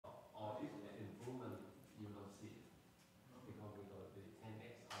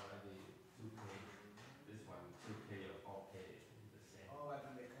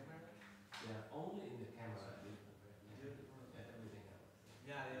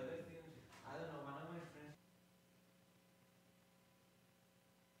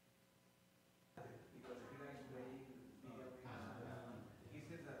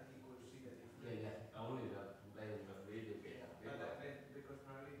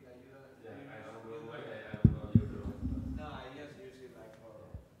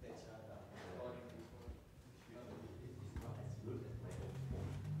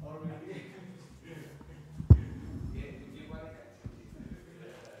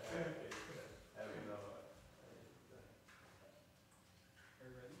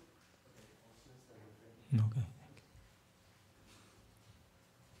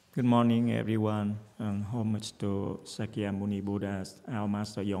Good morning, everyone. Homage to Sakyamuni Buddha, our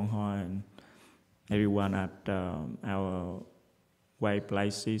Master Yongho, and everyone at our way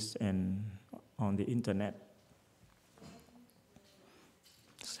places and on the internet.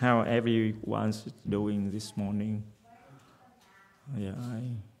 How everyone's doing this morning? Yeah,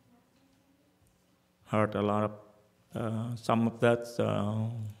 I heard a lot of some of that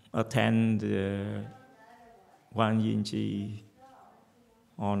attend the Wan Yin Chi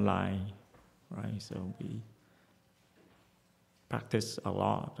online, right? So we practice a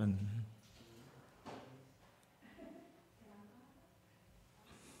lot and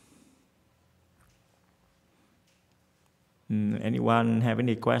anyone have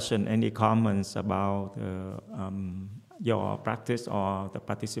any question, any comments about your practice or the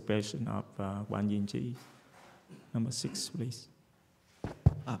participation of Wan Yin Chi? Number 6, please.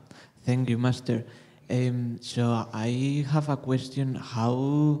 Thank you, Master. So I have a question.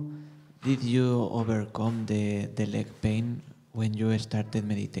 How did you overcome the leg pain when you started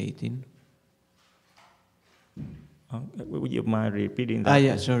meditating? Would you mind repeating that?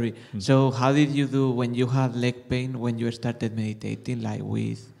 Yeah, sorry. So how did you do when you had leg pain when you started meditating? Like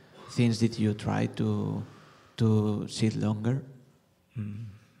with things did you try to sit longer?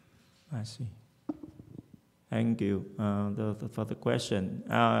 I see. Thank you for the question.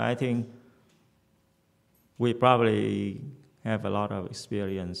 I think we probably have a lot of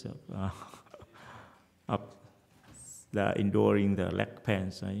experience of the enduring the leg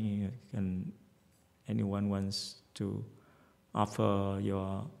pains. Can anyone wants to offer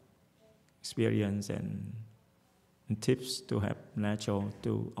your experience and tips to have natural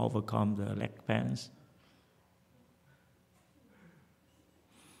to overcome the leg pains?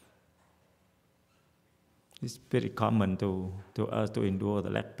 It's very common to us to endure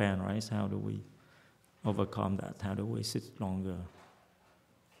the leg pain, right? How do we overcome that? How do we sit longer?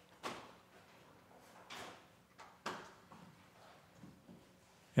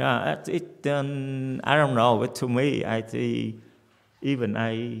 Yeah, I don't know, but to me, I see, even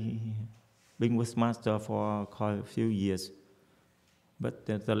I been with Master for quite a few years, but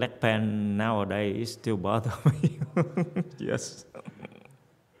the leg pain nowadays is still bother me. Yes.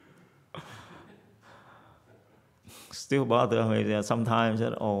 Still bother me. Sometimes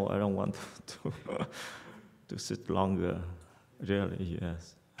that, I don't want to sit longer. Really,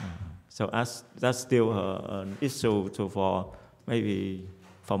 yes. So that's still an issue for maybe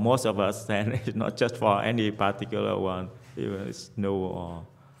for most of us, and it's not just for any particular one, even it's no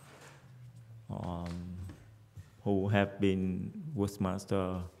or who have been with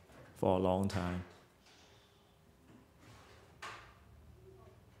Master for a long time.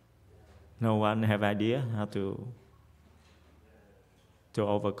 No one have idea how to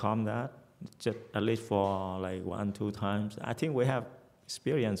overcome that, just at least for like 1-2 times. I think we have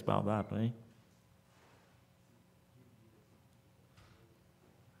experience about that, right?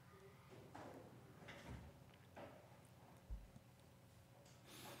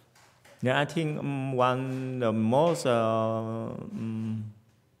 Yeah, I think the most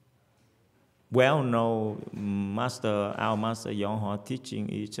well-known our Master Yongho teaching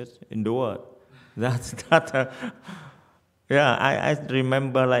is just endure. That. Yeah, I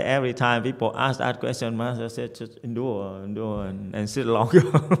remember like every time people ask that question, Master said just endure, and sit longer.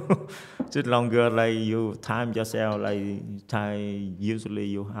 Sit longer, like you time yourself, like usually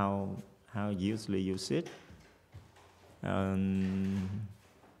you how usually you sit.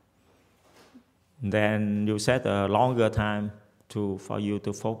 Then you set a longer time for you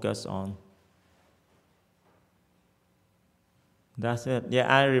to focus on. That's it. Yeah,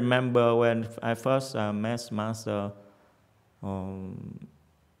 I remember when I first met Master,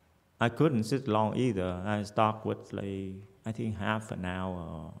 I couldn't sit long either. I start with like, I think half an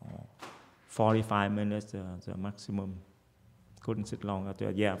hour or 45 minutes, the maximum. Couldn't sit long.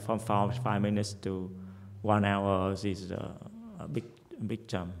 Yeah, from 45 minutes to 1 hour is a big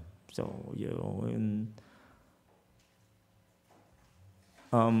jump. So yeah,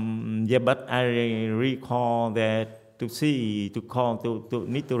 but I recall that to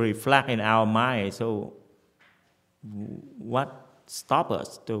need to reflect in our mind. So what stops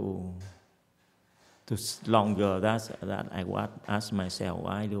us to longer? That I ask myself,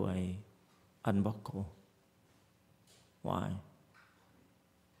 why do I unbuckle? Why?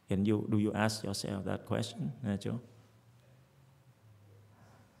 Do you ask yourself that question, Joe?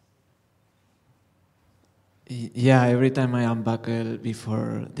 Yeah, every time I unbuckle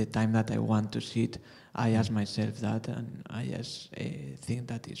before the time that I want to sit, I ask myself that, and I just think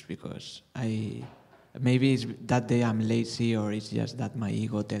that it's because maybe it's that day I'm lazy, or it's just that my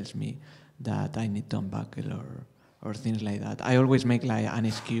ego tells me that I need to unbuckle, or things like that. I always make like an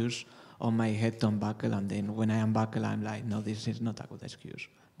excuse on my head to unbuckle, and then when I unbuckle, I'm like, no, this is not a good excuse.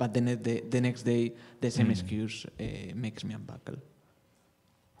 But the next day, the same excuse makes me unbuckle.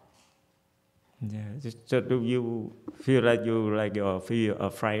 Yeah. So do you feel like you feel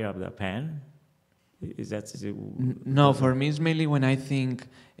afraid of the pen? Is that no? For me, it's mainly when I think.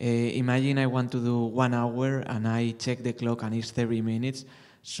 Imagine I want to do 1 hour and I check the clock and it's 30 minutes.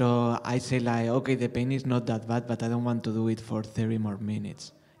 So I say like, okay, the pain is not that bad, but I don't want to do it for 30 more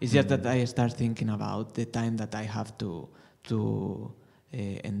minutes. It's just that I start thinking about the time that I have to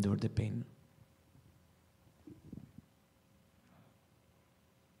endure the pain.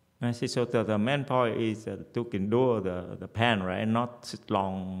 I see. So the main point is to endure the pain, right? Not sit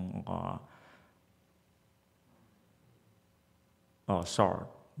long or short,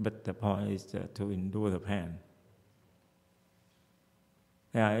 but the point is to endure the pain.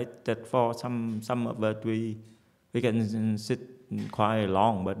 Yeah, that for some of us we can sit quite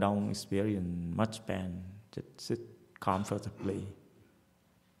long but don't experience much pain. Just sit comfortably.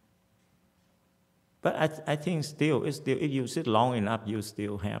 But I think still if you sit long enough, you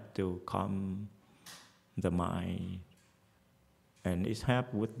still have to calm the mind, and it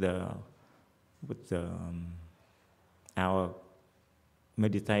helps with our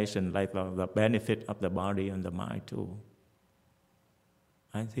meditation, like the benefit of the body and the mind too.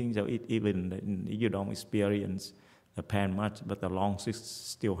 I think that even if you don't experience the pain much, but the long sit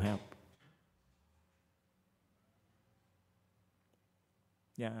still help.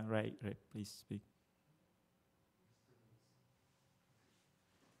 Yeah, right. Please speak.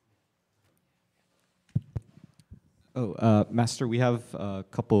 Master, we have a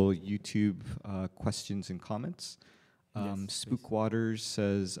couple YouTube questions and comments. Yes, Spook Waters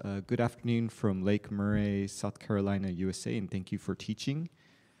says, good afternoon from Lake Murray, South Carolina, USA, and thank you for teaching.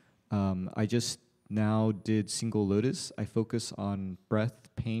 I just now did single lotus. I focus on breath.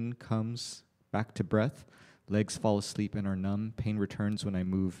 Pain comes back to breath. Legs fall asleep and are numb. Pain returns when I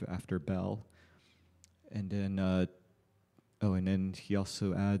move after bell. And then and then he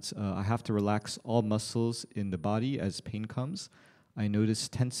also adds, I have to relax all muscles in the body as pain comes. I notice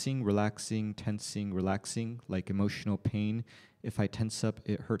tensing, relaxing, like emotional pain. If I tense up,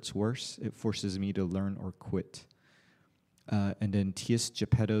 it hurts worse. It forces me to learn or quit. And then T.S.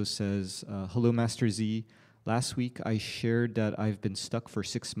 Geppetto says, hello, Master Z. Last week I shared that I've been stuck for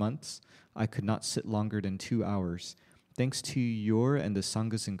 6 months. I could not sit longer than 2 hours. Thanks to your and the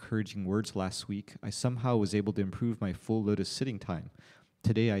Sangha's encouraging words last week, I somehow was able to improve my full lotus sitting time.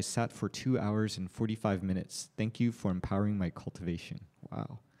 Today I sat for 2 hours and 45 minutes. Thank you for empowering my cultivation.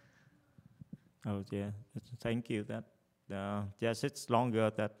 Wow. Oh yeah, thank you. That yes, it's longer.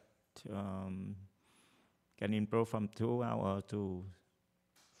 That can improve from 2 hours to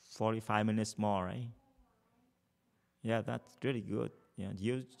 45 minutes more, right? Yeah, that's really good. Yeah,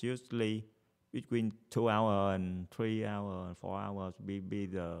 usually between 2 hours and 3 hours and 4 hours be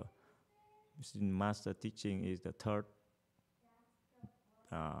the master teaching is the third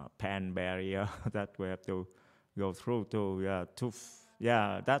pain barrier that we have to go through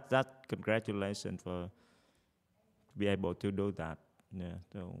that congratulations for to be able to do that. Yeah,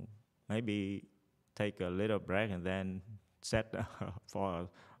 so maybe take a little break and then set for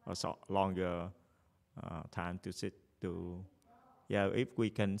a longer time to sit to. Yeah, if we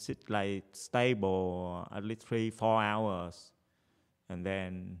can sit like stable at least 3-4 hours, and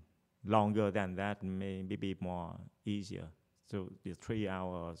then longer than that maybe be more easier. So the 3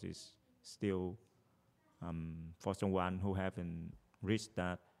 hours is still for someone who haven't reached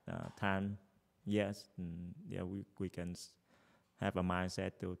that time. Yes, yeah, we can have a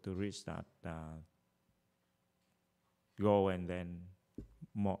mindset to reach that goal, and then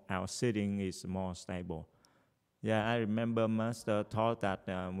our sitting is more stable. Yeah, I remember Master taught that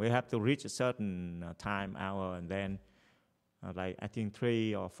we have to reach a certain time hour, and then like I think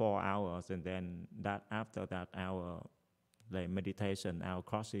 3 or 4 hours, and then that after that hour, like meditation, our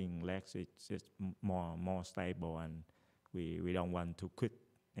crossing legs is more stable, and we don't want to quit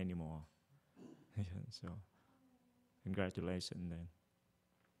anymore. So congratulations then.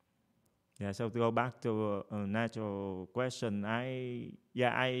 Yeah, so to go back to a natural question, I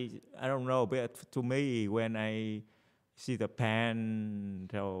don't know, but to me when I see the pen,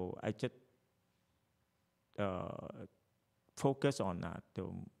 so I just focus on that,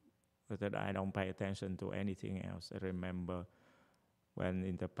 so that I don't pay attention to anything else. I remember when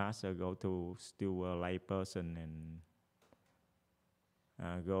in the past I go to still a lay person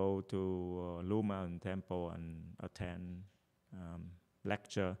and go to Luma Temple and attend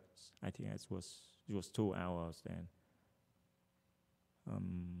lecture. I think it was 2 hours then.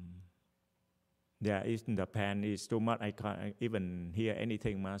 Yeah, if the pain is too much, I can't even hear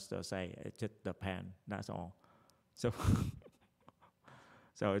anything Master say. It's just the pain. That's all. So,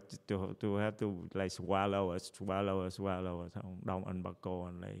 so to have to like swallow, xong đông ăn bạc cô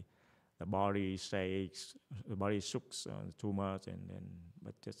and like the body shakes, the body shooks too much, and then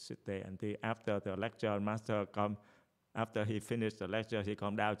but just sit there until after the lecture, Master come. After he finished the lecture, he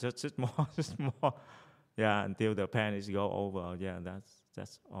come down, just sit more, just more. Yeah, until the pain is go over. Yeah,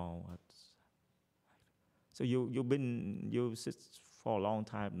 that's all. So you sit for a long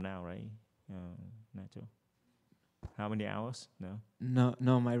time now, right? Nacho. How many hours? No.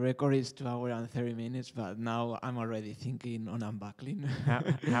 No, my record is 2 hours and 30 minutes, but now I'm already thinking on unbuckling.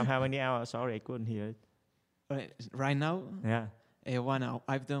 How many hours? Sorry, I couldn't hear it. Right now, Yeah. 1 hour.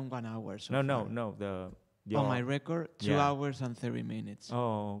 I've done 1 hour so No, far. no. On my record, 2 hours and 30 minutes.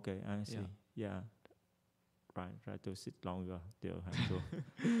 Oh, okay, I see. Yeah. Try to sit longer. Still have to.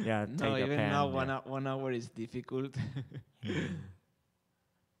 Yeah. No, take even the pen, now, yeah. 1 hour is difficult.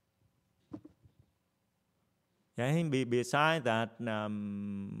 Yeah, I think beside that,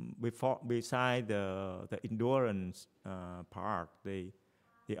 beside the endurance part, the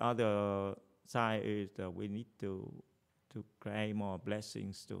other side is that we need to create more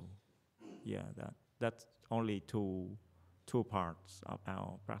blessings too. Yeah, that's only two parts of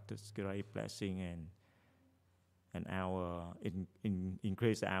our practice: create blessing and our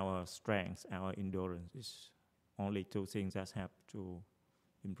increase our strength, our endurance. Is only two things that have to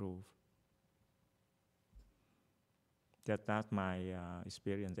improve. That's my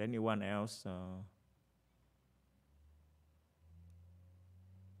experience. Anyone else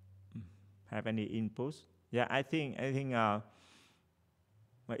have any inputs? Yeah, I think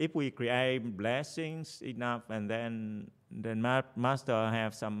if we create blessings enough, and then Master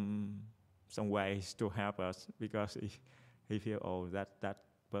have some ways to help us, because he feel that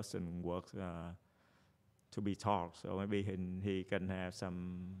person works to be taught, so maybe he can have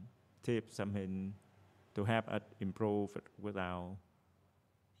some tips, something to help us improve without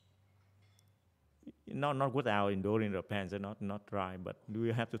not without enduring the pain. Not right, but do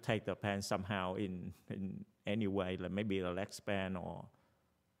you have to take the pain somehow in any way, like maybe the leg span or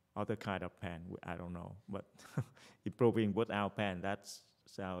other kind of pain? I don't know, but improving without pain, that's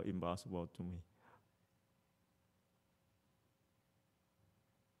sounds impossible to me.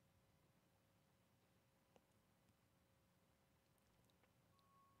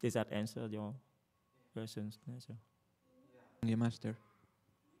 Does that answer your questions? Yeah, Master.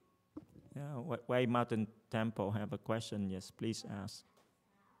 Yeah, Way Mountain Temple have a question. Yes, please ask.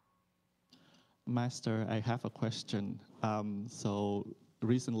 Master, I have a question. So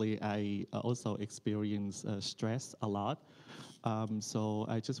recently, I also experienced stress a lot. So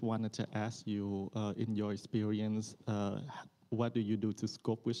I just wanted to ask you, in your experience, what do you do to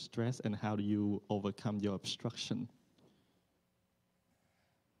cope with stress, and how do you overcome your obstruction?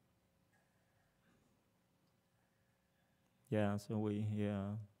 Yeah, so we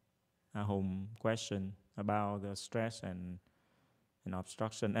hear a home question about the stress and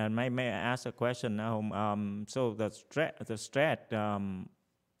obstruction. And may I ask a question now? So the stress. Can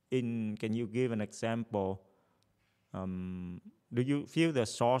you give an example? Do you feel the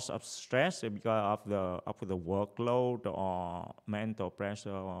source of stress because of the workload or mental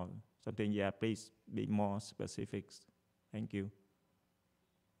pressure or something? Yeah, please be more specific. Thank you.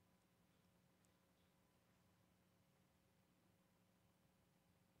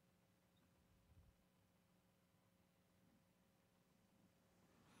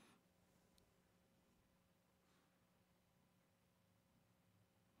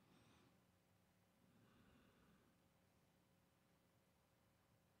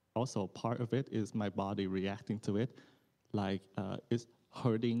 Also, part of it is my body reacting to it, like it's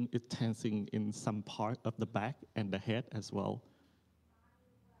hurting, it's tensing in some part of the back and the head as well.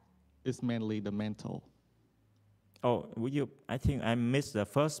 It's mainly the mental. Oh, I think I missed the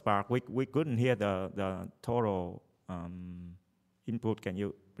first part. We couldn't hear the total input. Can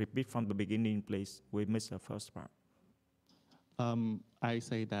you repeat from the beginning, please? We missed the first part. I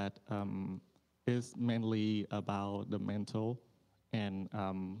say that it's mainly about the mental, and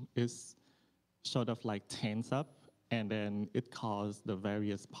it's sort of like tense up, and then it causes the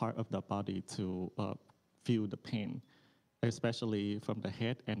various part of the body to feel the pain, especially from the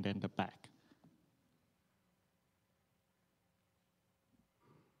head and then the back.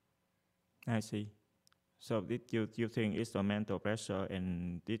 I see. So did you think it's the mental pressure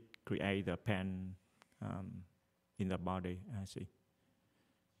and did create the pain in the body? I see.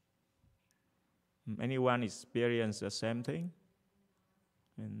 Anyone experience the same thing?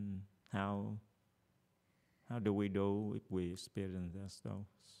 And how do we do if we experience that? So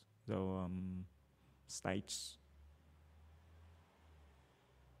states.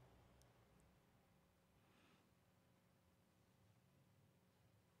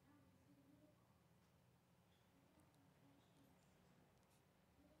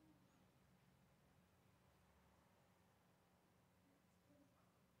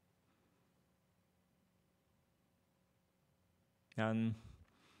 And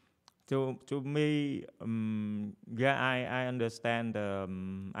to me, yeah, I understand.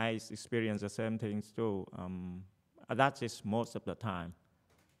 I experience the same things too. That is most of the time.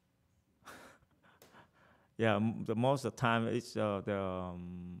 Yeah, the most of the time it's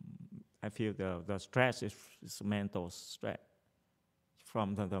I feel the stress is mental stress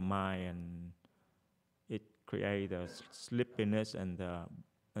from the mind, and it creates the sleepiness and the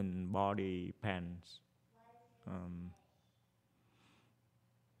and body pains.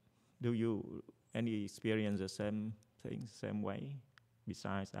 Do you any experience the same thing, same way,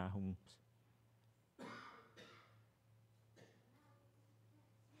 besides Ahung?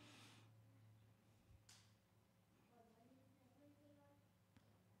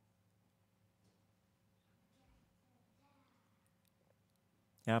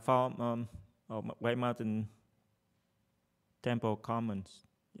 Yeah, for White Mountain Temple Commons.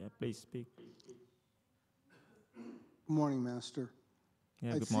 Yeah, please speak. Good morning, Master.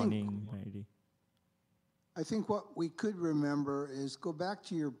 Yeah, I good think- morning, lady. I think what we could remember is go back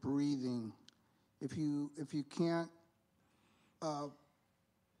to your breathing. If you can't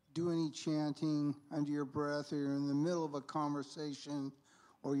do any chanting under your breath, or you're in the middle of a conversation,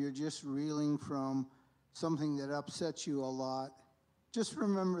 or you're just reeling from something that upsets you a lot, just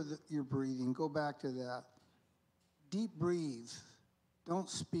remember that you're breathing. Go back to that. Deep breathe. Don't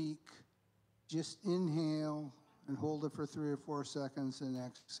speak. Just inhale and hold it for 3 or 4 seconds and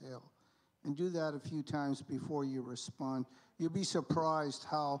exhale. And do that a few times before you respond. You'll be surprised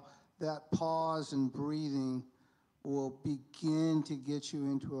how that pause and breathing will begin to get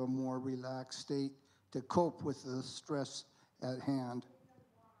you into a more relaxed state to cope with the stress at hand.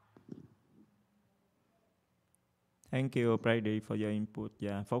 Thank you, Brady, for your input.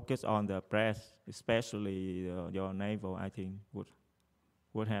 Yeah, focus on the breath, especially your navel. I think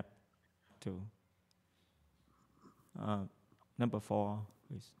would have to. Number 4,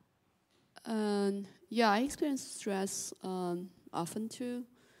 please. Yeah, I experience stress often too.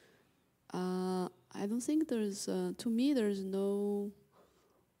 I don't think to me, there's no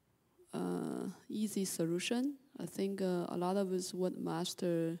easy solution. I think a lot of us, what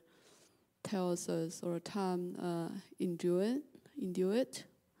Master tells us all the time, endure it,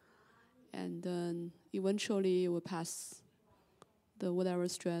 and then eventually it will pass. The whatever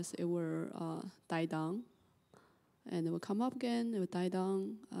stress, it will die down, and it will come up again. It will die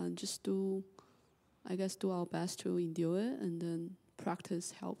down, and just do our best to endure it, and then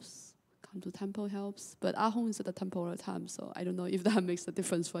practice helps. Come to temple helps, but Ahong is at the temple all the time, so I don't know if that makes a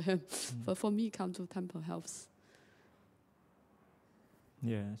difference for him. But for me, come to temple helps.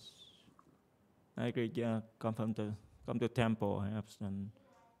 Yes, I agree. Yeah, come to temple helps. And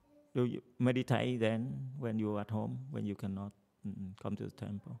do you meditate then when you're at home, when you cannot come to the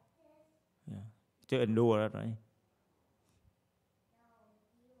temple? Yeah, to endure it, right?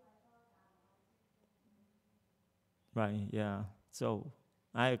 Right. Yeah. So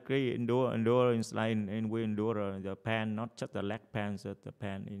I agree. Endurance, like in we endure the pain, not just the leg pain, but the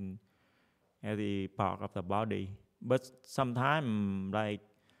pain in every part of the body. But sometimes, like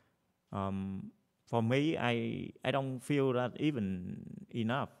for me, I don't feel that even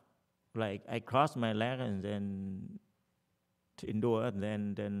enough. Like I cross my leg and then to endure,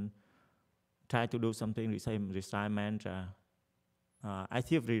 and then try to do something. Recite mantra. I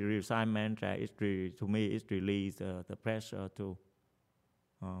feel the recite mantra is to me it release the pressure too.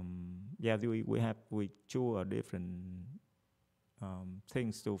 Yeah, we choose different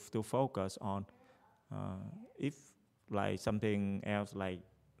things to focus on. If like something else, like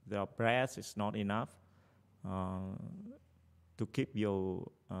the breath is not enough to keep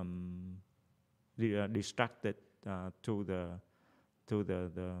you distracted to the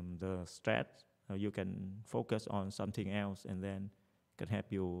stress, you can focus on something else, and then can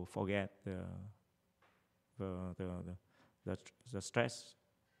help you forget the stress.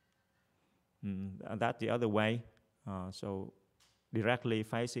 And that's the other way. So directly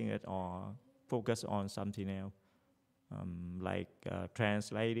facing it or focus on something else, like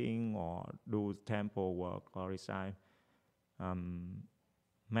translating or do temple work or recite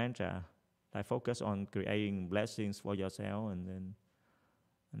mantra. Like focus on creating blessings for yourself, and then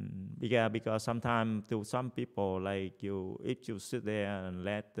because sometimes to some people, like if you sit there and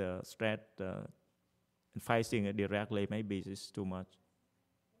let the stress facing it directly, maybe it's too much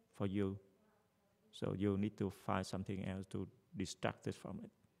for you. So you need to find something else to distract it from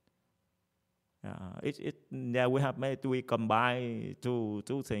it. We combine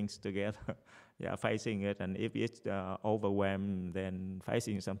two things together. Facing it, and if it's overwhelmed, then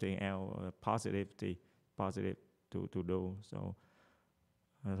facing something else, positive to do. So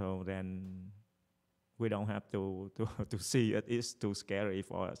then we don't have to see it is too scary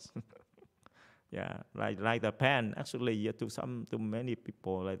for us. Like the pen. Actually, to many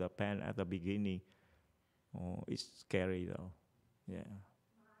people, like the pen at the beginning, it's scary though.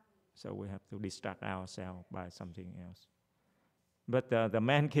 So we have to distract ourselves by something else. But the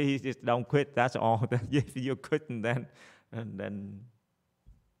main key is don't quit. That's all. If you quit, then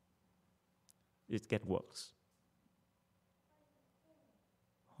it gets worse.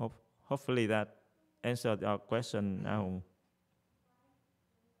 Hopefully that answered our question now.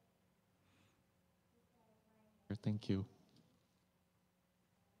 Thank you.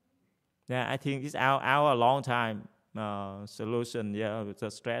 I think it's our long time solution. The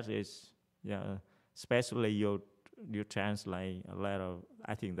stress is especially you translate a lot of.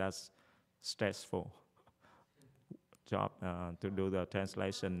 I think that's stressful job to do the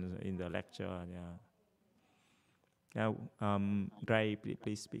translation in the lecture. Ray,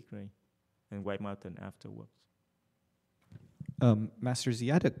 please speak, Ray, and White Mountain afterwards. Master Z,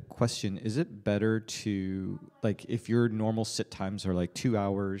 I had a question. Is it better to, like, if your normal sit times are like 2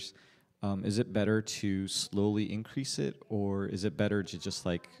 hours, is it better to slowly increase it, or is it better to just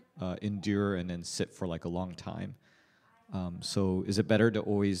like endure and then sit for like a long time? So is it better to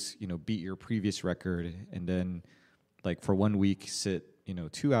always, beat your previous record and then like for 1 week sit,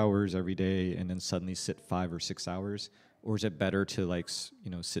 2 hours every day and then suddenly sit 5 or 6 hours? Or is it better to like,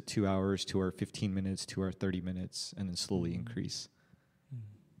 sit 2 hours, 2 hour 15 minutes, 2 hour 30 minutes, and then slowly increase?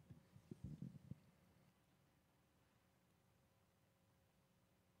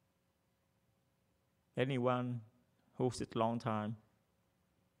 Anyone who sit long time,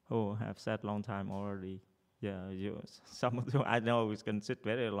 who have sat long time already? Some of you I know can sit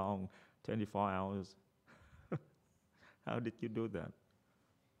very long, 24 hours. How did you do that?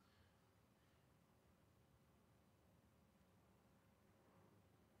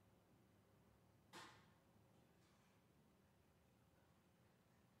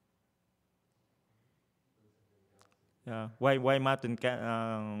 White Mountain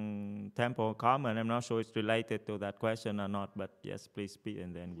Temple comment. I'm not sure it's related to that question or not, but yes, please speak,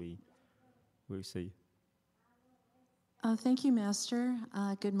 and then we'll see. Thank you, Master.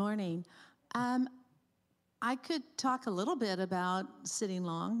 Good morning. I could talk a little bit about sitting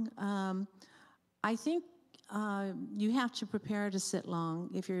long. I think you have to prepare to sit long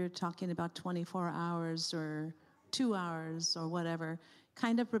if you're talking about 24 hours or 2 hours or whatever.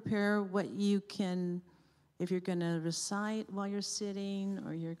 Kind of prepare what you can. If you're going to recite while you're sitting,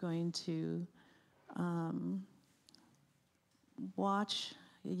 or you're going to watch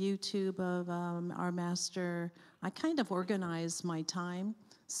YouTube of our master, I kind of organize my time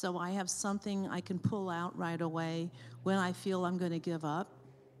so I have something I can pull out right away when I feel I'm going to give up.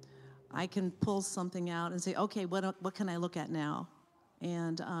 I can pull something out and say, okay, what can I look at now?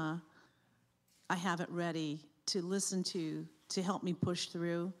 And I have it ready to listen to help me push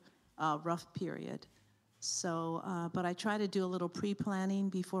through a rough period. So, but I try to do a little pre-planning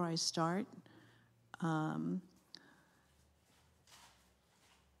before I start.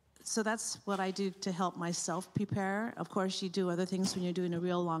 So that's what I do to help myself prepare. Of course, you do other things when you're doing a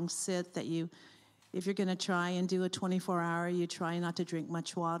real long sit that if you're going to try and do a 24-hour, you try not to drink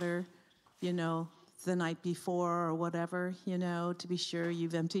much water, the night before or whatever, to be sure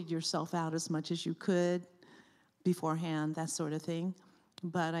you've emptied yourself out as much as you could beforehand, that sort of thing.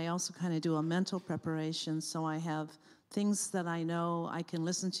 But I also kind of do a mental preparation, so I have things that I know I can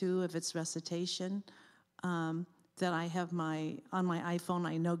listen to if it's recitation, that I have on my iPhone,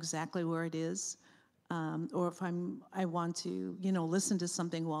 I know exactly where it is, or if I want to, listen to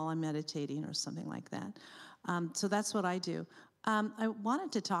something while I'm meditating or something like that. So that's what I do. I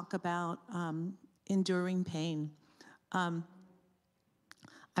wanted to talk about enduring pain.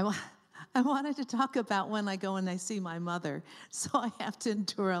 I wanted to talk about when I go and I see my mother. So I have to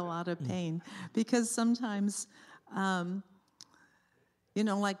endure a lot of pain because sometimes,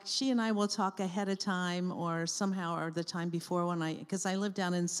 like she and I will talk ahead of time or somehow or the time before because I live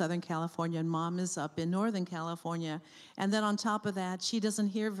down in Southern California and Mom is up in Northern California. And then on top of that, she doesn't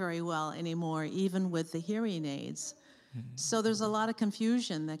hear very well anymore, even with the hearing aids. So there's a lot of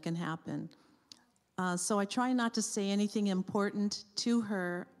confusion that can happen. So I try not to say anything important to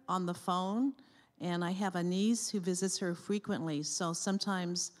her on the phone, and I have a niece who visits her frequently, so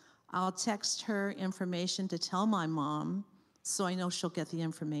sometimes I'll text her information to tell my mom so I know she'll get the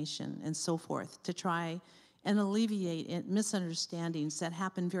information and so forth to try and alleviate misunderstandings that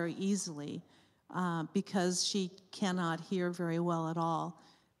happen very easily because she cannot hear very well at all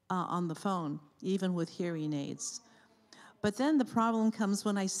on the phone, even with hearing aids. But then the problem comes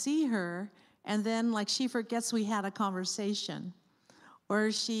when I see her, and then like she forgets we had a conversation,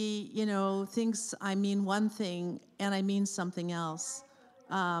 or she, thinks I mean one thing and I mean something else,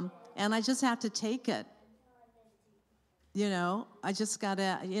 and I just have to take it. I just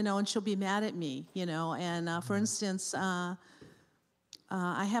gotta, and she'll be mad at me, and for instance, I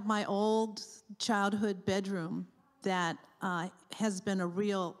have my old childhood bedroom that has been a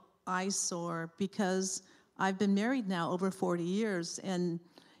real eyesore because I've been married now over 40 years, and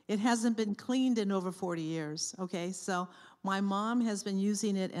it hasn't been cleaned in over 40 years, okay? So my mom has been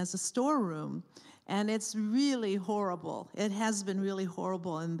using it as a storeroom, and it's really horrible. It has been really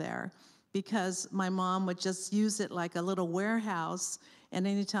horrible in there because my mom would just use it like a little warehouse, and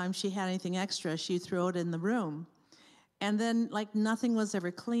anytime she had anything extra, she'd throw it in the room. And then, like, nothing was ever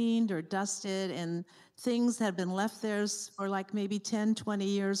cleaned or dusted, and things had been left there for like maybe 10, 20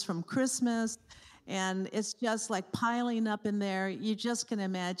 years from Christmas, and it's just like piling up in there. You just can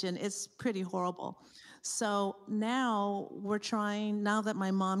imagine. It's pretty horrible. So now we're trying, now that my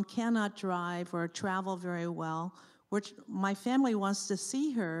mom cannot drive or travel very well, my family wants to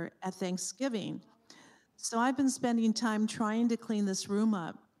see her at Thanksgiving. So I've been spending time trying to clean this room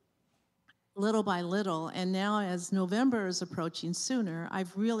up little by little, and now as November is approaching sooner,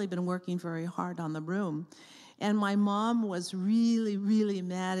 I've really been working very hard on the room. And my mom was really, really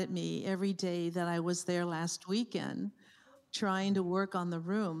mad at me every day that I was there last weekend trying to work on the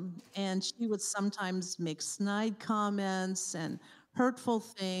room. And she would sometimes make snide comments and hurtful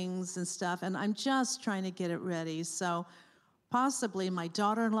things and stuff, and I'm just trying to get it ready. So possibly my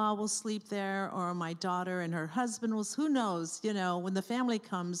daughter-in-law will sleep there, or my daughter and her husband will, who knows, when the family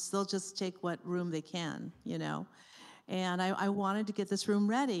comes, they'll just take what room they can, And I wanted to get this room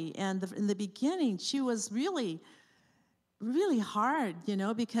ready. And in the beginning, she was really, really hard,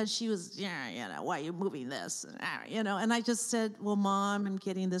 because she was, why are you moving this? And I just said, well, Mom, I'm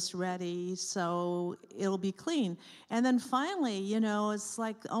getting this ready, so it'll be clean. And then finally, it's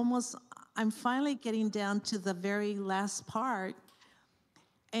like almost, I'm finally getting down to the very last part.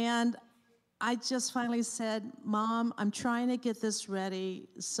 And I just finally said, Mom, I'm trying to get this ready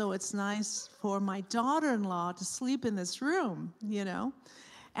so it's nice for my daughter-in-law to sleep in this room,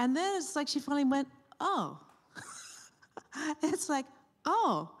 And then it's like she finally went, oh. It's like,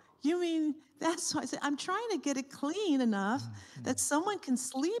 oh, you mean that's why I said, I'm trying to get it clean enough that someone can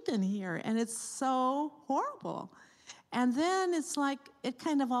sleep in here, and it's so horrible. And then it's like it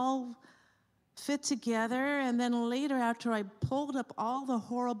kind of all fit together, and then later after I pulled up all the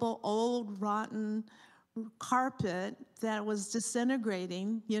horrible old rotten carpet that was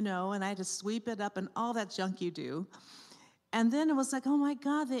disintegrating, and I had to sweep it up and all that junk you do. And then it was like, oh my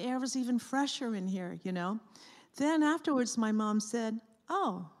God, the air was even fresher in here, Then afterwards my mom said,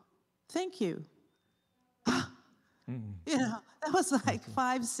 oh, thank you. That was like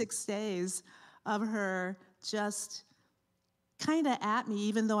 5-6 days of her just kind of at me,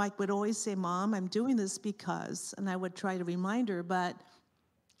 even though I would always say, Mom, I'm doing this because, and I would try to remind her, but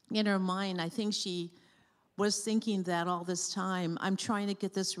in her mind, I think she was thinking that all this time, I'm trying to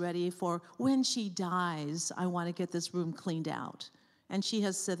get this ready for when she dies, I want to get this room cleaned out. And she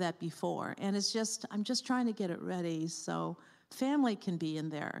has said that before. And it's just, I'm just trying to get it ready so family can be in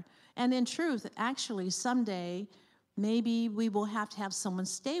there. And in truth, actually, someday, maybe we will have to have someone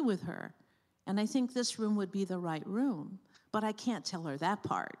stay with her. And I think this room would be the right room. But I can't tell her that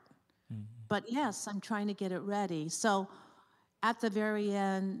part. Mm-hmm. But yes, I'm trying to get it ready. So at the very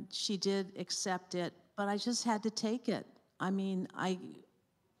end, she did accept it, but I just had to take it. I mean,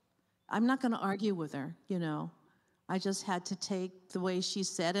 I'm not going to argue with her, I just had to take the way she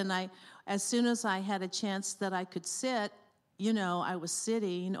said. And as soon as I had a chance that I could sit, I was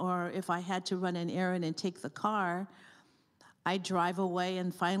sitting, or if I had to run an errand and take the car, I'd drive away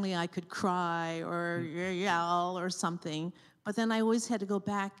and finally I could cry or yell or something. But then I always had to go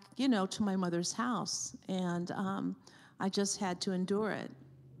back, to my mother's house. And I just had to endure it.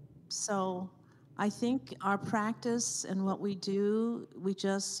 So I think our practice and what we do, we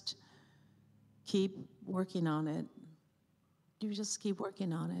just keep working on it. You just keep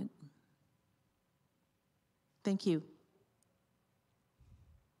working on it. Thank you.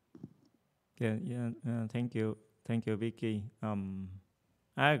 Thank you. Thank you, Vicky.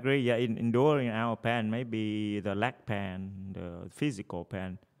 I agree. Yeah, enduring our pain, maybe the leg pain, the physical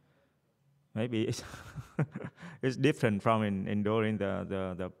pain, maybe it's it's different from in during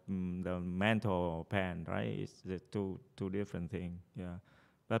the mental pen, right? It's the two different things. Yeah,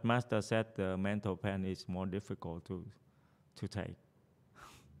 but Master said the mental pen is more difficult to take.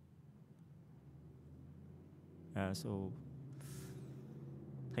 So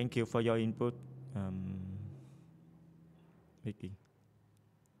thank you for your input, Vicky.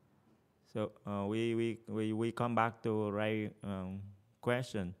 So we come back to Ray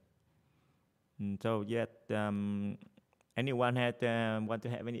question. So yet, anyone had want to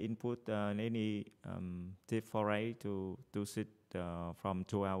have any input, any tip for Ray to sit from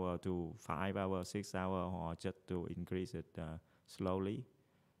 2 hours to 5 hours, 6 hours, or just to increase it slowly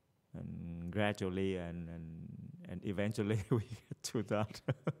and gradually, and eventually we get to that.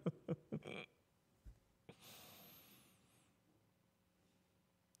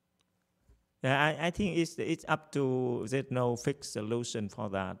 Yeah, I think it's up to, there's no fixed solution for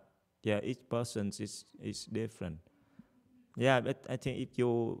that. Yeah, each person is different. Yeah, but I think if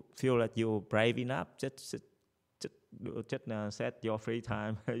you feel that you're brave enough, just set your free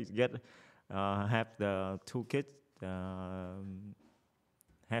time. Have the 2 kids,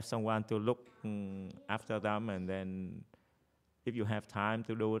 have someone to look after them, and then if you have time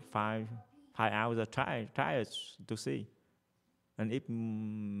to do it 5 hours, try it to see. And if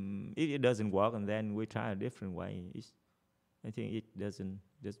it doesn't work, and then we try a different way. I think it doesn't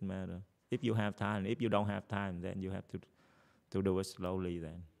matter. If you have time, if you don't have time, then you have to do it slowly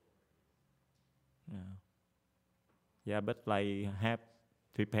then. Yeah, but like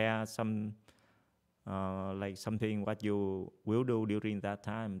prepare some like something what you will do during that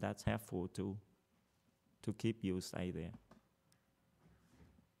time. That's helpful to keep you stay there.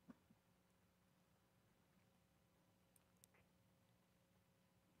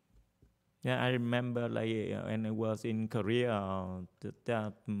 Yeah, I remember like when I was in Korea,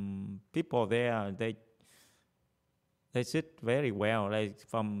 the people there, they sit very well. Like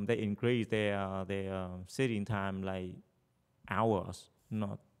they increase their sitting time like hours,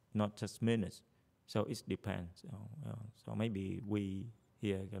 not just minutes. So it depends. So maybe we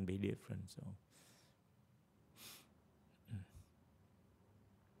here can be different. So.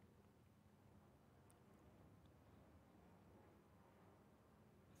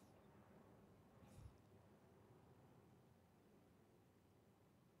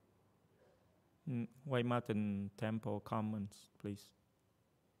 White Mountain Temple comments, please.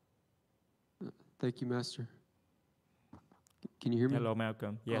 Thank you, Master. Can you hear me? Hello,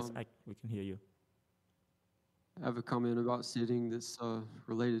 Malcolm. Yes, we can hear you. I have a comment about sitting that's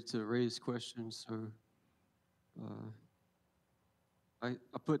related to Ray's question. So I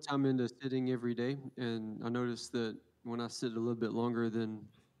put time into sitting every day, and I noticed that when I sit a little bit longer, then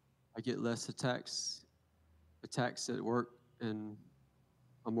I get less attacks at work, and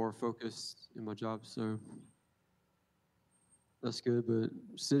I'm more focused in my job, so that's good. But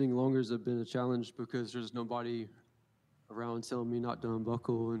sitting longer has been a challenge because there's nobody around telling me not to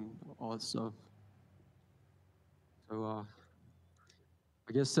unbuckle and all that stuff. So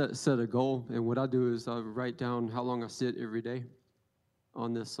I guess set a goal, and what I do is I write down how long I sit every day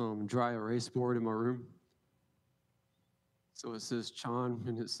on this dry erase board in my room. So it says Chan,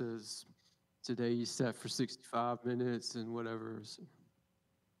 and it says today you sat for 65 minutes and whatever. So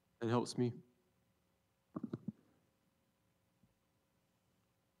it helps me.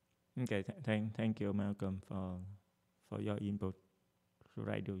 Okay, thank you, Malcolm, for your input.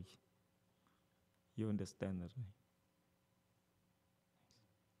 Right, do you understand that?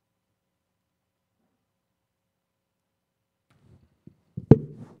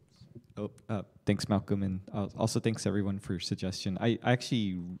 Thanks, Malcolm, and also thanks everyone for your suggestion. I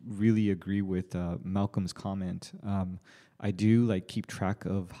actually really agree with Malcolm's comment. I do like keep track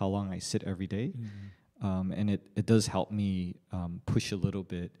of how long I sit every day, and it does help me push a little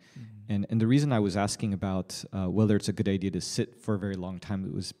bit. And the reason I was asking about whether it's a good idea to sit for a very long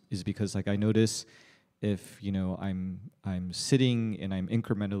time is because like I notice if I'm sitting and I'm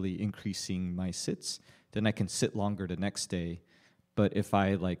incrementally increasing my sits, then I can sit longer the next day. But if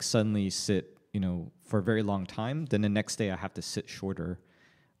I like suddenly sit, for a very long time, then the next day I have to sit shorter.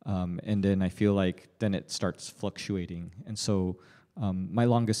 And then I feel like then it starts fluctuating. And so my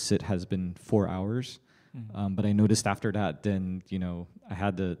longest sit has been 4 hours. But I noticed after that, then, I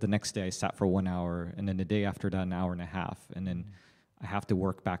had the next day I sat for 1 hour, and then the day after that, an hour and a half. And then I have to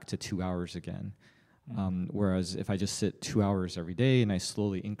work back to 2 hours again. Whereas if I just sit 2 hours every day and I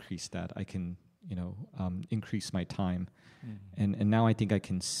slowly increase that, I can, increase my time. And now I think I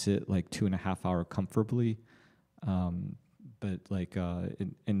can sit like 2.5 hours comfortably. But like,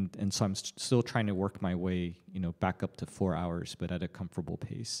 and so I'm still trying to work my way, back up to 4 hours, but at a comfortable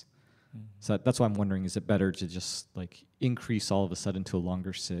pace. So that's why I'm wondering, is it better to just like increase all of a sudden to a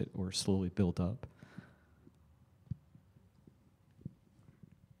longer sit or slowly build up?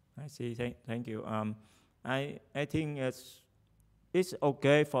 I see. Thank you. I think it's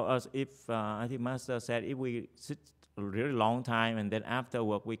okay for us if I think Master said if we sit a really long time and then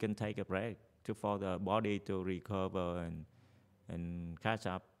afterward we can take a break for the body to recover and catch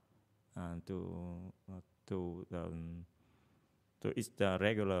up to its the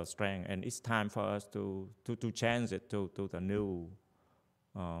regular strength, and it's time for us to change it to the new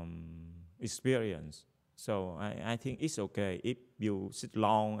experience. So I think it's okay if you sit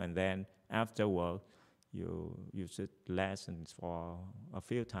long and then afterward you sit less and for a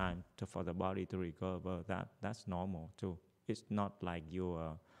few times for the body to recover. That's normal too. It's not like you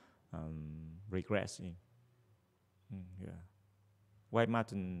are regressing. Yeah. White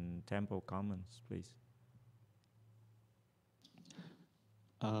Mountain Temple comments, please.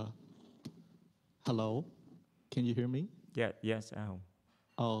 Hello, can you hear me? Yeah. Yes, Al.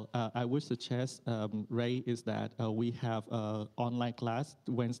 Oh, I would suggest, Ray, is that we have an online class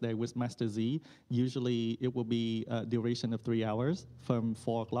Wednesday with Master Z. Usually it will be a duration of 3 hours from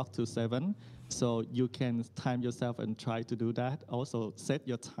 4 o'clock to 7. So you can time yourself and try to do that. Also set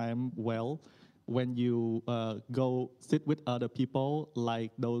your time well when you go sit with other people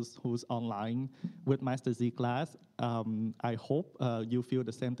like those who's online with Master Z class. I hope you feel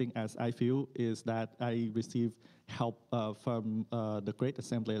the same thing as I feel, is that I receive help from the Great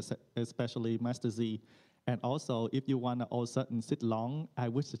Assembly, especially Master Z. And also, if you want to all of a sudden sit long, I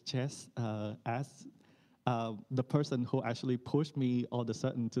would suggest ask the person who actually pushed me all of a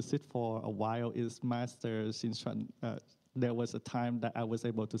sudden to sit for a while is Master Shinchuan. There was a time that I was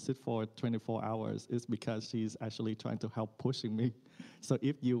able to sit for 24 hours. It's because she's actually trying to help pushing me. So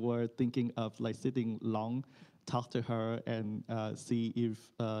if you were thinking of like sitting long, talk to her and see if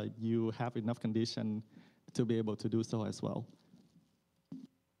you have enough condition to be able to do so as well.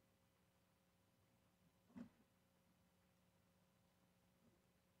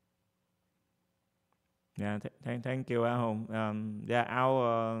 Yeah, thank you, Al Hong. Yeah,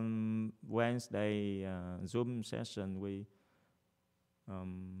 our Wednesday Zoom session,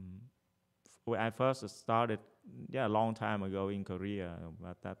 I first started a long time ago in Korea.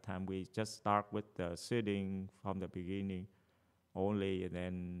 At that time, we just start with the sitting from the beginning only, and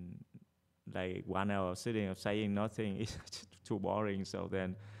then like 1 hour sitting of saying nothing is too boring. So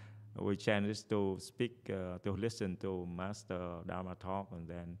then we changed to speak, to listen to Master Dharma talk, and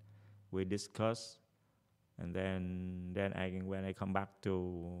then we discuss. And then when I come back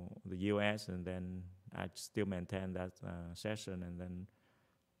to the U.S., and then I still maintain that session, and then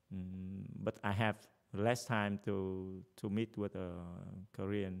but I have less time to meet with a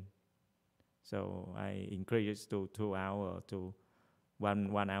Korean, so I increased to 2 hours to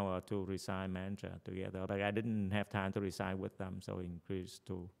 1 hour to recite mantra together. Like I didn't have time to recite with them, so increased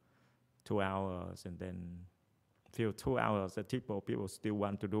to 2 hours, and then few 2 hours that people still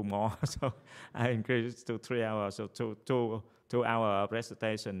want to do more, so I increased to 3 hours. So 2 hour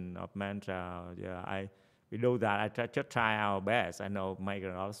recitation of mantra. Yeah, we do that. I just try our best. I know make a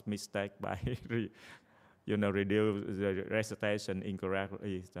lot of mistake by reduce the recitation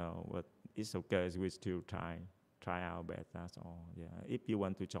incorrectly. So but it's okay. We still try our best. That's all. Yeah. If you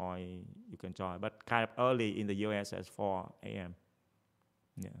want to join, you can join. But kind of early in the U.S. at 4 a.m.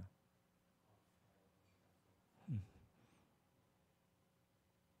 Yeah.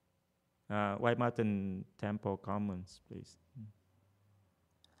 White Mountain Temple comments, please.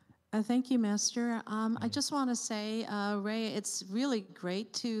 Thank you, Master. I just want to say, Ray, it's really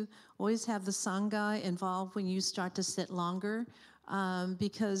great to always have the Sangha involved when you start to sit longer,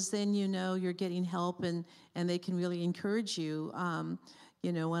 because then you're getting help and they can really encourage you.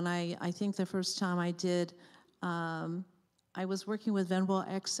 When I think the first time I did, I was working with Venerable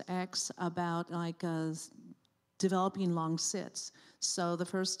XX about developing long sits. So the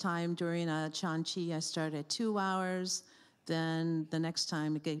first time during a Chan Chi, I started at 2 hours. Then the next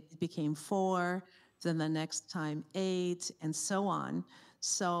time it became 4. Then the next time 8, and so on.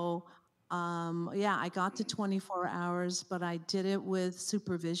 So I got to 24 hours, but I did it with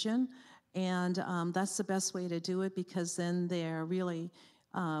supervision. And that's the best way to do it, because then they're really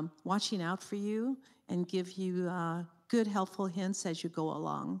watching out for you and give you good, helpful hints as you go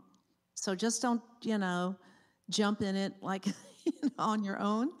along. So just don't, jump in it like on your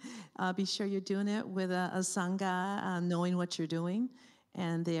own. Be sure you're doing it with a Sangha, knowing what you're doing,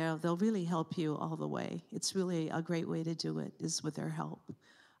 and they'll really help you all the way. It's really a great way to do it, is with their help.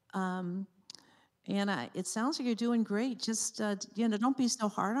 It sounds like you're doing great. Just, don't be so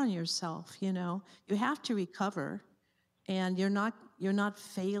hard on yourself, You have to recover, and you're not, you're not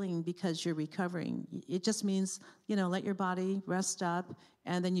failing because you're recovering. It just means, let your body rest up,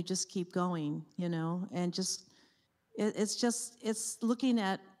 and then you just keep going, and it's looking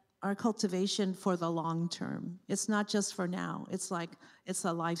at our cultivation for the long term. It's not just for now. It's like, it's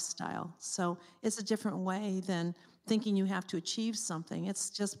a lifestyle. So it's a different way than thinking you have to achieve something. It's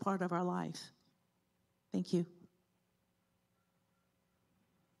just part of our life. Thank you.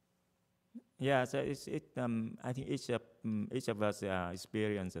 Yeah, so I think each of us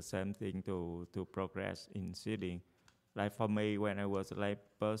experience the same thing to progress in sitting. Like for me, when I was a lay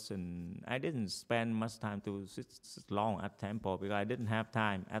person, I didn't spend much time to sit long at temple because I didn't have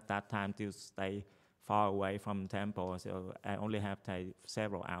time at that time to stay far away from temple. So I only have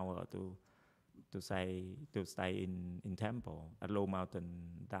several hours to stay in temple at Low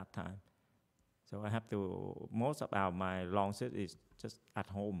Mountain that time. So I have to, most of my long sit is just at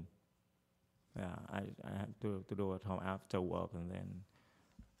home. Yeah, I have to do at home after work,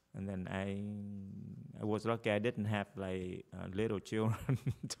 and then I was lucky I didn't have like little children,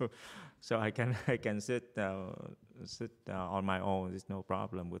 so I can sit on my own. There's no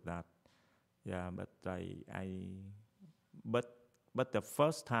problem with that. Yeah, but but the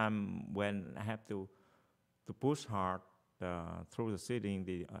first time when I have to push hard through the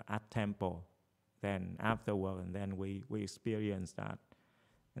sitting at tempo, then after work, and then we experience that.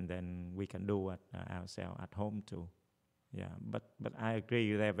 And then we can do it ourselves at home too. Yeah, but I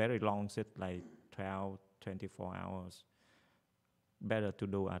agree, they're very long sit, like 12, 24 hours. Better to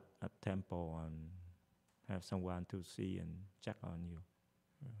do at tempo and have someone to see and check on you.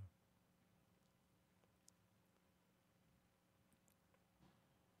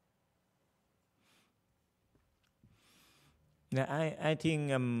 Yeah, I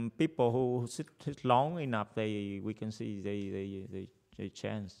think people who sit long enough, we can see they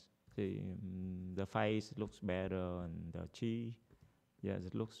change. The face looks better, and the chi, yes,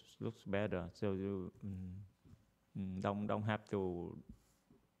 it looks better. So you don't have to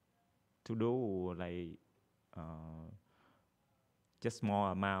do like just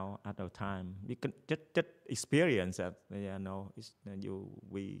small amount at a time. You can just experience it.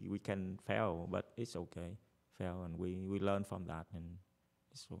 We can fail, but it's okay. Fail, and we learn from that, and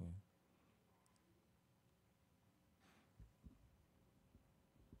it's okay.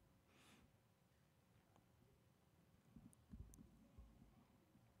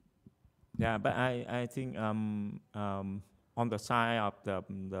 Yeah, but I think on the side of the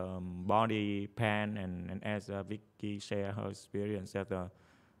body pain, and as Vicky shared her experience, that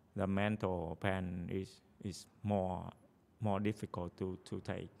the mental pain is more difficult to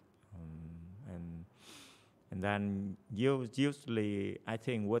take, and then usually I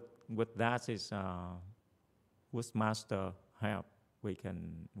think with that is with master help we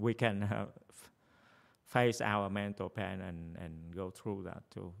can face our mental pain and go through that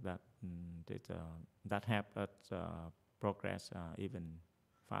too. That helps us progress even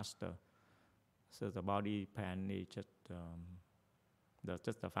faster. So the body pain is just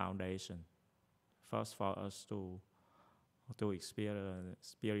the foundation first for us to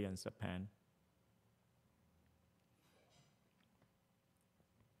experience the pain.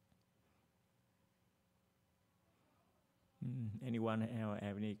 Anyone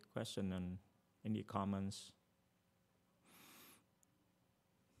have any question and any comments?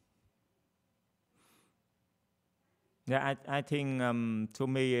 Yeah, I think to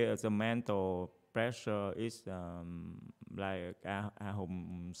me the mental pressure is like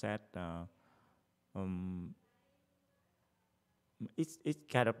Ahom said, it's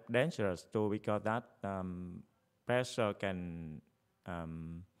kind of dangerous too, because that pressure can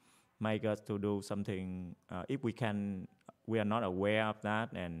make us to do something if we are not aware of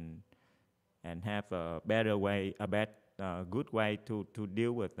that, and have a better way, good way to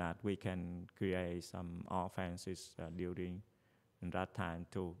deal with that. We can create some offenses during that time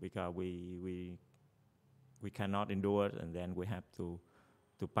too, because we cannot endure it, and then we have to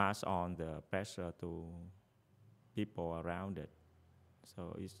pass on the pressure to people around it.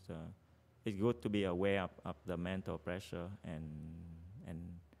 So it's good to be aware of the mental pressure and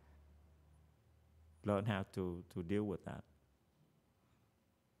learn how to deal with that.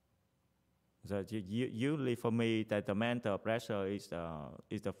 So usually for me, that the mental pressure is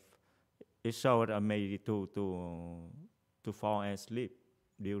showed me to fall asleep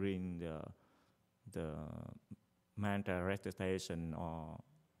during the mantra recitation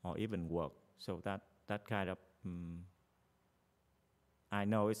or even work. So that kind of I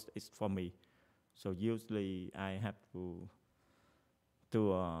know it's for me. So usually I have to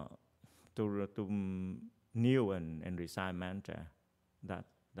kneel and recite mantra that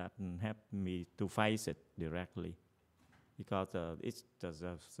help me to face it directly. because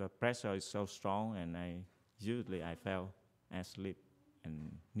the pressure is so strong, and usually I fell asleep,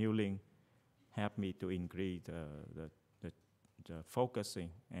 and kneeling helped me to increase the focusing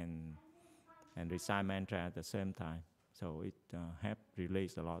and recite mantra at the same time. So it helped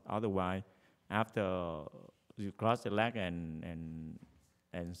release a lot. Otherwise, after you cross the leg and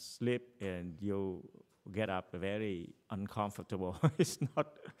sleep, and you get up very uncomfortable.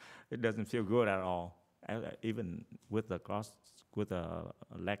 It doesn't feel good at all, even with the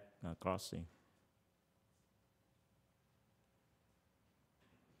leg crossing.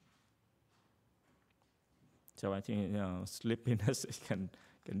 So I think sleepiness can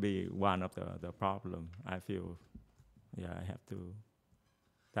be one of the problem. I feel, I have to.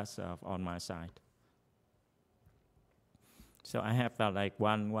 That's on my side. So I have like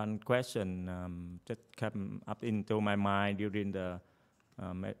one question that came up into my mind during the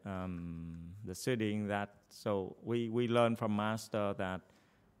sitting. That so we learn from Master that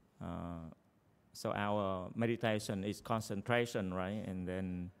so our meditation is concentration, right?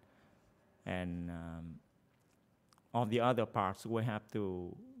 And all the other parts we have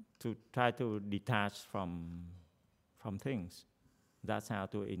to try to detach from things. That's how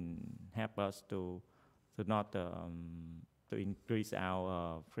to help us to not to increase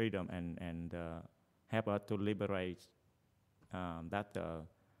our freedom and help us to liberate the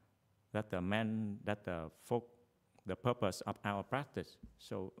purpose of our practice.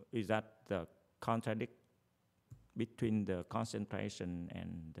 So is that the contradict between the concentration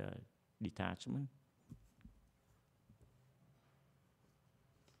and the detachment?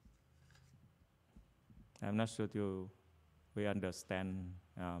 I'm not sure we understand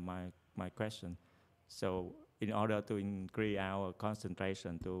my question. So in order to increase our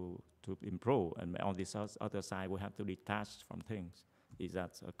concentration to improve, and on this other side, we have to detach from things. Is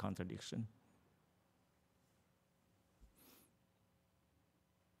that a contradiction?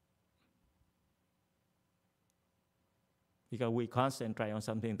 Because we concentrate on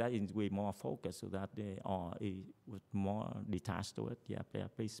something that is we more focused, so that they are more detached to it. Yeah,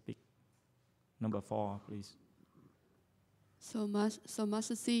 please speak. Number 4, please. So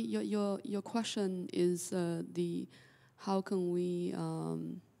Master C, your question is how can we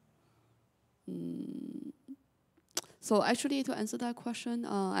so actually to answer that question,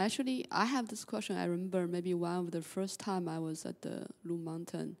 I have this question. I remember maybe one of the first time I was at the Lu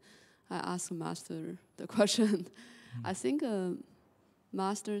Mountain, I asked Master the question. I think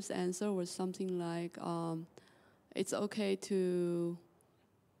Master's answer was something like, it's okay to,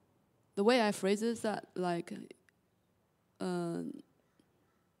 the way I phrase it is that like,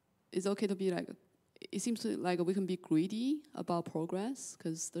 it's okay to be like, it seems like we can be greedy about progress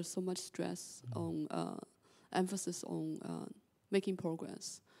because there's so much stress on, emphasis on making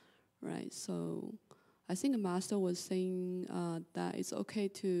progress, right? So I think the Master was saying that it's okay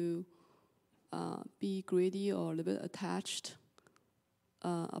to be greedy or a little bit attached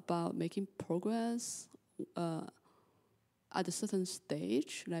about making progress at a certain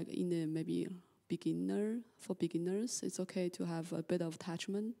stage, like in the maybe for beginners, it's okay to have a bit of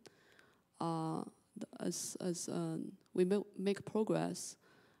attachment. As we make progress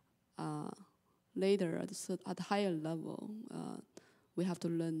later at a higher level, we have to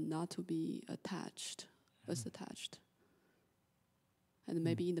learn not to be attached. And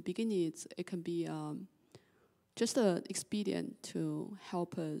maybe in the beginning, it can be just an expedient to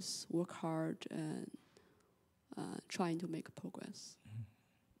help us work hard and trying to make progress.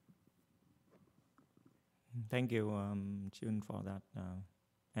 Thank you, Jun, for that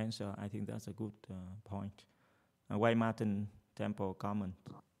answer. I think that's a good point. Wei Martin Temple comment.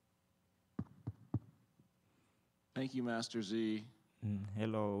 Thank you, Master Z.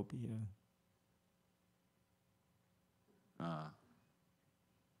 Hello, Peter.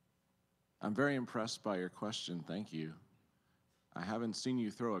 I'm very impressed by your question. Thank you. I haven't seen you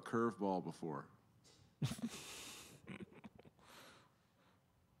throw a curveball before.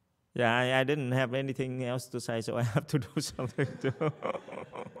 Yeah, I didn't have anything else to say, so I have to do something too.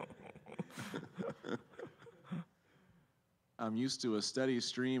 I'm used to a steady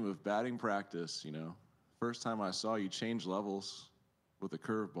stream of batting practice, you know. First time I saw you change levels with a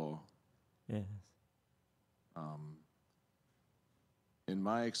curveball. Yes. In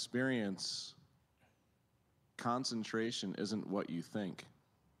my experience, concentration isn't what you think.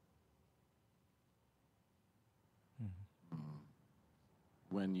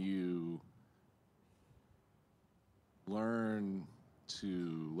 When you learn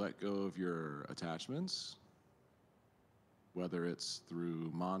to let go of your attachments, whether it's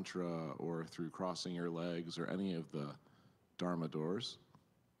through mantra or through crossing your legs or any of the Dharma doors,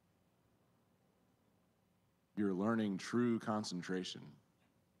 you're learning true concentration.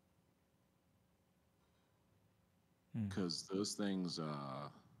 Because those things,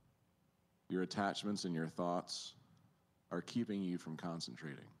 your attachments and your thoughts are keeping you from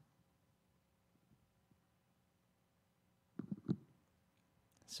concentrating.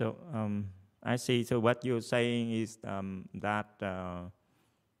 So I see. So what you're saying is that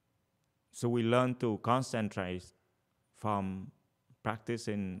so we learn to concentrate from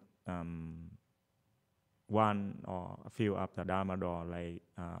practicing one or a few of the Dharma door, like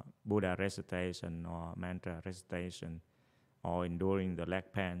Buddha recitation or mantra recitation, or enduring the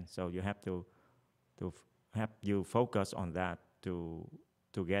leg pain. So you have to have you focus on that to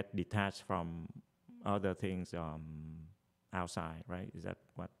get detached from other things outside, right? Is that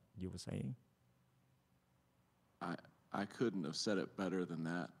what you were saying? I couldn't have said it better than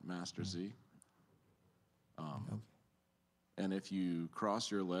that, Master Z. And if you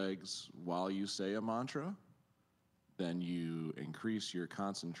cross your legs while you say a mantra, then you increase your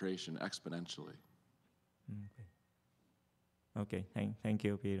concentration exponentially. Okay. Thank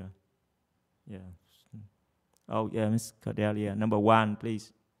you, Peter. Yeah. Oh, yeah, Ms. Cordelia. Number 1,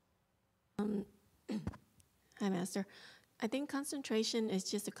 please. Hi, Master. I think concentration is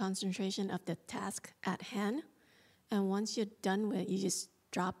just a concentration of the task at hand. And once you're done with it, you just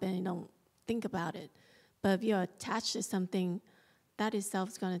drop it and don't think about it. But if you're attached to something, that itself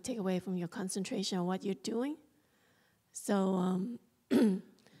is going to take away from your concentration on what you're doing. So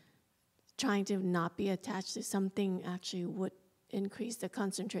trying to not be attached to something actually would increase the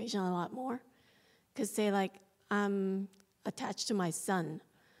concentration a lot more. Because say like I'm attached to my son,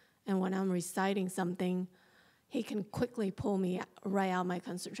 and when I'm reciting something, he can quickly pull me right out of my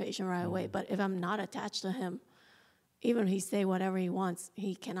concentration right away. But if I'm not attached to him, even if he say whatever he wants,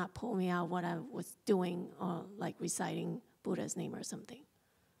 he cannot pull me out what I was doing, or like reciting Buddha's name or something.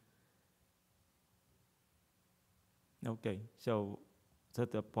 Okay, so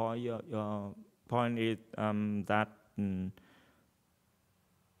the point, your point is that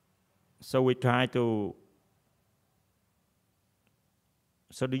so we try to.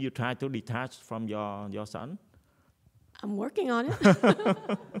 So do you try to detach from your son? I'm working on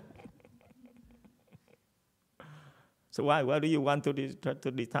it. So why do you want to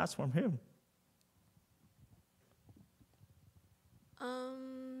detach from him?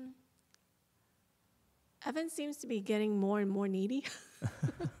 Evan seems to be getting more and more needy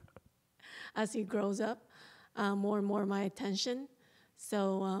as he grows up, more and more my attention.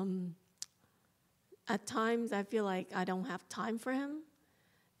 So at times I feel like I don't have time for him,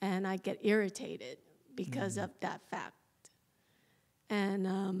 and I get irritated because of that fact.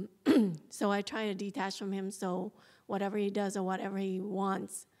 And so I try to detach from him, so whatever he does or whatever he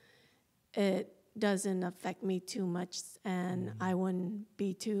wants, it doesn't affect me too much, and I wouldn't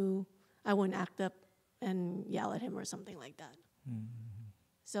act up and yell at him or something like that.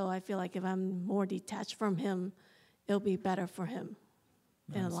 So I feel like if I'm more detached from him, it'll be better for him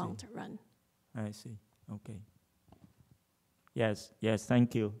in the long run. I see. Okay. Yes.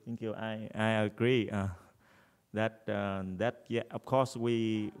 Thank you. I agree. That yeah. Of course,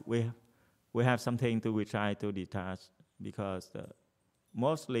 we have something we try to detach, because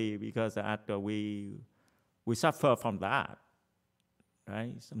mostly because after we suffer from that,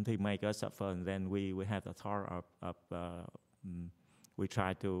 right? Something make us suffer, and then we have the thought of we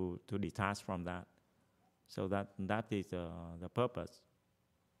try to detach from that. So that is the purpose.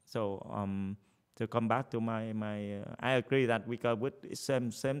 So to come back to my I agree that it's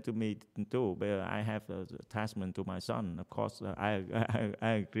same to me too. But I have attachment to my son. Of course, I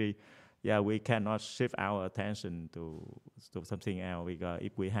agree. Yeah, we cannot shift our attention to something else, because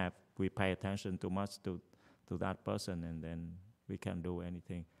if we pay attention too much to that person, and then we can't do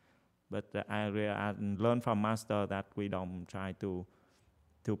anything. But I learned from Master that we don't try to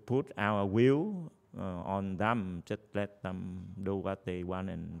put our will on them. Just let them do what they want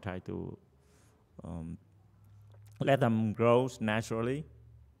and try to let them grow naturally.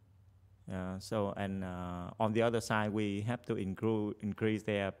 On the other side, we have to increase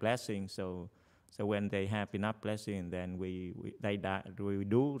their blessing. So when they have enough blessing, then we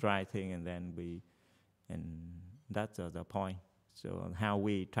do right thing, and then that's the point. So how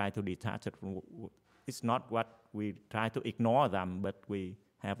we try to detach it from, it's not what we try to ignore them, but we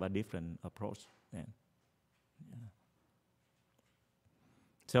have a different approach then. Yeah.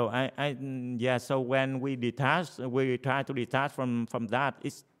 So so when we try to detach from that.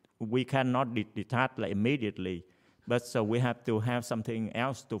 We cannot detach like immediately, but so we have to have something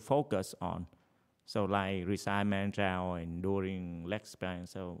else to focus on. So like recite mantra or enduring leg span.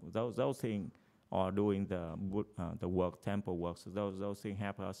 So those things, or doing the work, temple work. So those things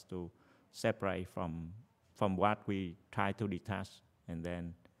help us to separate from from what we try to detach, and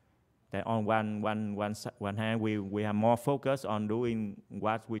then on one hand we have more focus on doing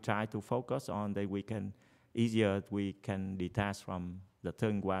what we try to focus on, that we can detach from the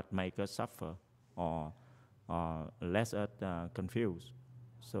thing what make us suffer or less us confused.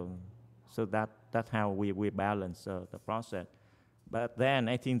 So that's how we balance the process. But then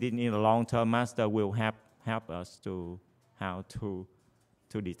I think in the long term, master will help us to how to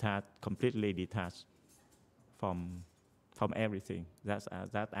detach, completely detach from everything. That's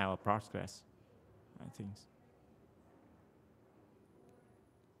our progress, I think.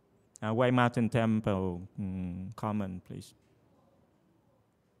 White Mountain Temple, comment, please.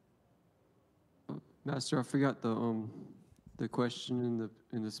 Master, I forgot the question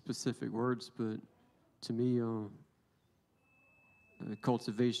in the specific words, but to me,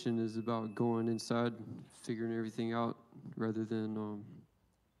 cultivation is about going inside, figuring everything out, rather than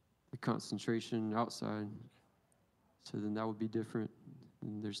the concentration outside. So then that would be different,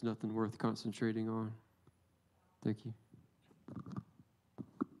 and there's nothing worth concentrating on. Thank you.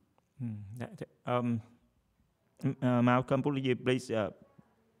 Malcolm, please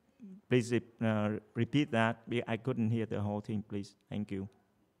repeat that. I couldn't hear the whole thing, please. Thank you.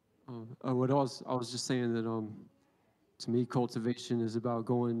 I was just saying that to me, cultivation is about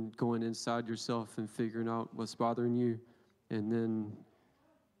going inside yourself and figuring out what's bothering you, and then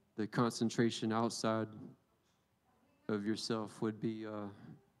the concentration outside of yourself would be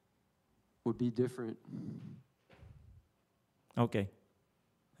different. Okay.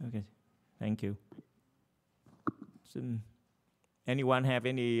 Thank you. So, anyone have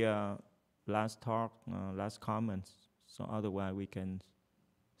any last talk, last comments? So otherwise we can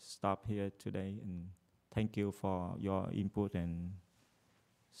stop here today. And thank you for your input and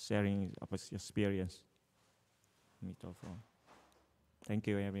sharing of your experience. Thank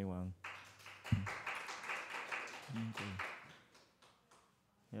you, everyone. Okay.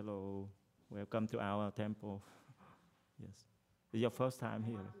 Hello, welcome to our temple. Yes, it's your first time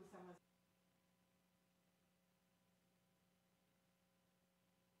here.